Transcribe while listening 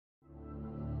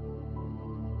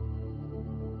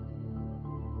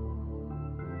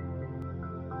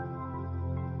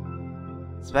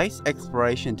Space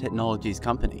Exploration Technologies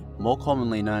Company, more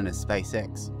commonly known as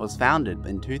SpaceX, was founded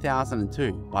in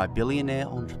 2002 by billionaire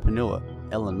entrepreneur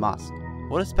Elon Musk.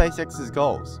 What are SpaceX's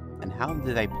goals, and how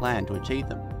do they plan to achieve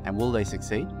them, and will they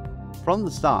succeed? From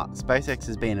the start, SpaceX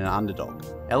has been an underdog.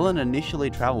 Elon initially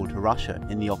travelled to Russia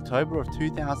in the October of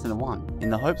 2001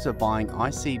 in the hopes of buying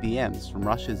ICBMs from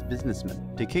Russia's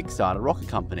businessmen to kickstart a rocket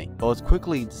company, but was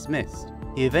quickly dismissed.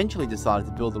 He eventually decided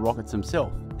to build the rockets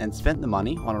himself and spent the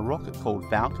money on a rocket called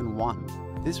Falcon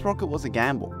 1. This rocket was a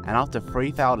gamble, and after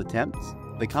 3 failed attempts,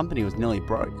 the company was nearly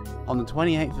broke. On the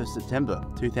 28th of September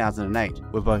 2008,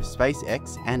 with both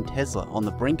SpaceX and Tesla on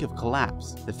the brink of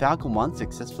collapse, the Falcon 1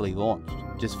 successfully launched.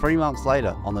 Just 3 months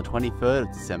later, on the 23rd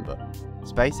of December,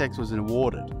 SpaceX was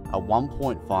awarded a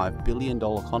 $1.5 billion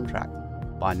contract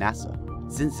by NASA.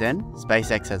 Since then,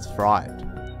 SpaceX has thrived.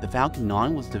 The Falcon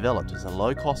 9 was developed as a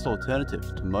low-cost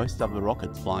alternative to most other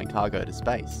rockets flying cargo to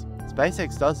space.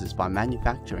 SpaceX does this by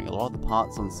manufacturing a lot of the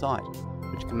parts on site,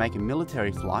 which can make a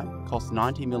military flight cost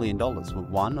 $90 million with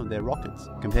one of their rockets,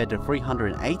 compared to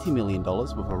 $380 million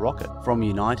with a rocket from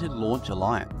United Launch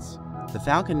Alliance. The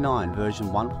Falcon 9 version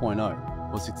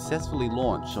 1.0 was successfully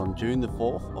launched on June the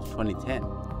 4th of 2010.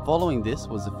 Following this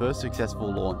was the first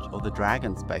successful launch of the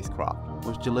Dragon spacecraft,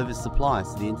 which delivers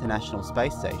supplies to the International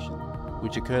Space Station,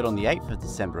 which occurred on the 8th of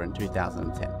December in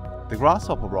 2010. The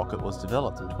Grasshopper rocket was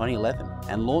developed in 2011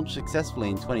 and launched successfully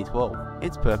in 2012.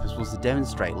 Its purpose was to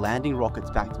demonstrate landing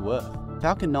rockets back to Earth.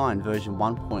 Falcon 9 version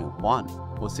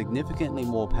 1.1 was significantly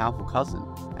more powerful cousin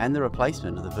and the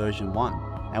replacement of the version 1,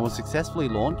 and was successfully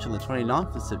launched on the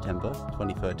 29th of September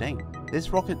 2013.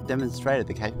 This rocket demonstrated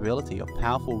the capability of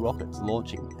powerful rockets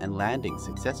launching and landing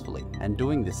successfully, and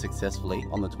doing this successfully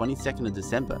on the 22nd of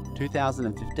December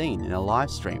 2015 in a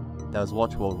live stream that was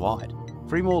watched worldwide.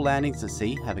 3 more landings at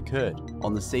sea have occurred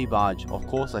on the sea barge Of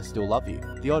Course I Still Love You,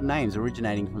 the odd names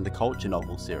originating from the Culture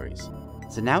novel series.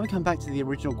 So now we come back to the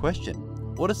original question: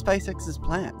 what are SpaceX's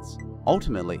plans?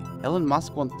 Ultimately, Elon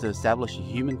Musk wants to establish a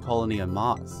human colony on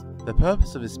Mars. The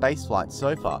purpose of his space flights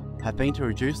so far have been to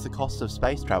reduce the cost of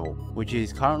space travel, which he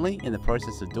is currently in the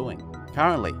process of doing.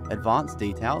 Currently, advanced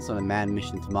details on a manned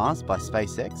mission to Mars by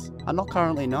SpaceX are not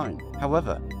currently known.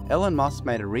 However, Elon Musk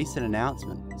made a recent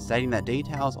announcement stating that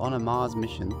details on a Mars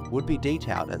mission would be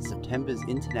detailed at September's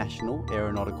International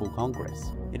Aeronautical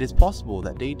Congress. It is possible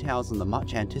that details on the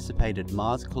much anticipated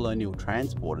Mars Colonial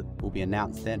Transporter will be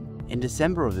announced then. In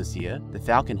December of this year, the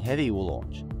Falcon Heavy will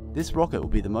launch. This rocket will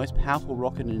be the most powerful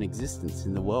rocket in existence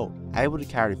in the world, able to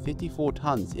carry 54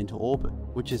 tons into orbit,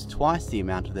 which is twice the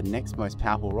amount of the next most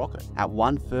powerful rocket, at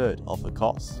 1/3 of the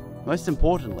cost. Most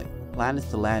importantly, the plan is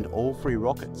to land all 3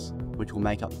 rockets, which will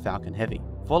make up the Falcon Heavy.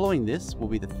 Following this will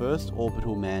be the first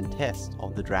orbital manned test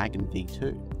of the Dragon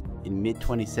V2 in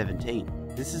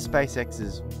mid-2017. This is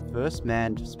SpaceX's first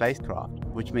manned spacecraft,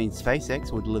 which means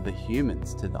SpaceX will deliver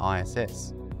humans to the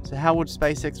ISS. So how would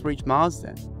SpaceX reach Mars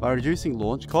then? By reducing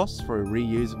launch costs for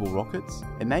reusable rockets,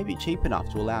 it may be cheap enough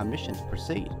to allow a mission to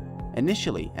proceed.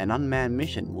 Initially, an unmanned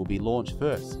mission will be launched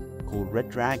first, called Red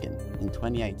Dragon, in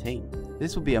 2018.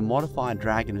 This will be a modified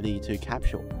Dragon V2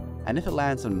 capsule, and if it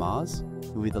lands on Mars,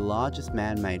 it will be the largest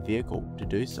man-made vehicle to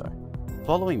do so.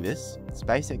 Following this,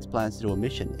 SpaceX plans to do a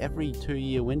mission every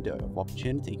 2-year window of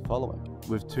opportunity following,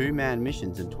 with 2 manned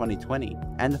missions in 2020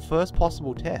 and the first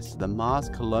possible test of the Mars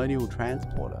Colonial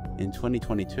Transporter in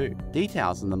 2022.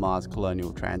 Details on the Mars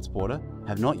Colonial Transporter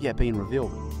have not yet been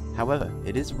revealed. However,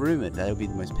 it is rumoured that it will be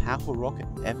the most powerful rocket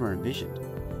ever envisioned,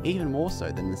 even more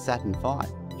so than the Saturn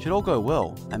V. Should all go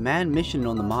well, a manned mission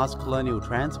on the Mars Colonial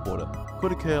Transporter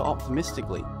could occur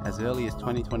optimistically as early as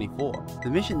 2024. The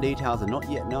mission details are not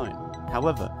yet known.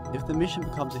 However, if the mission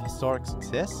becomes a historic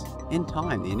success, in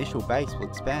time the initial base will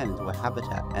expand into a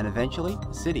habitat and eventually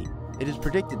a city. It is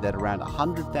predicted that around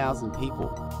 100,000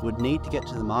 people would need to get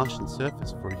to the Martian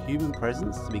surface for a human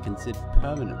presence to be considered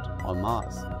permanent on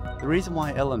Mars. The reason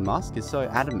why Elon Musk is so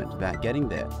adamant about getting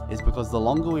there is because the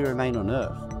longer we remain on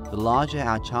Earth, the larger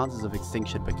our chances of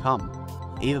extinction become,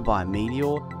 either by a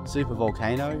meteor,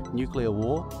 supervolcano, nuclear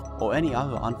war, or any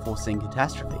other unforeseen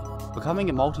catastrophe. Becoming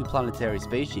a multi-planetary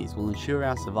species will ensure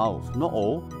our survival from not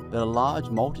all, but a large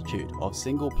multitude of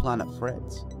single-planet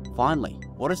threats. Finally,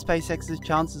 what are SpaceX's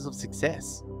chances of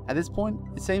success? At this point,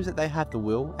 it seems that they have the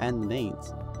will and the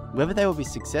means. Whether they will be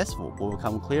successful will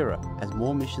become clearer as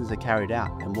more missions are carried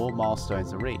out and more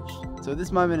milestones are reached. So at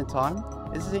this moment in time,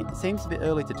 it seems a bit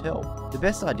early to tell. The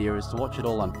best idea is to watch it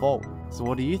all unfold. So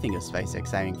what do you think of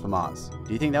SpaceX aiming for Mars?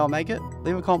 Do you think they'll make it?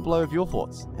 Leave a comment below with your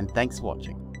thoughts, and thanks for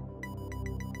watching.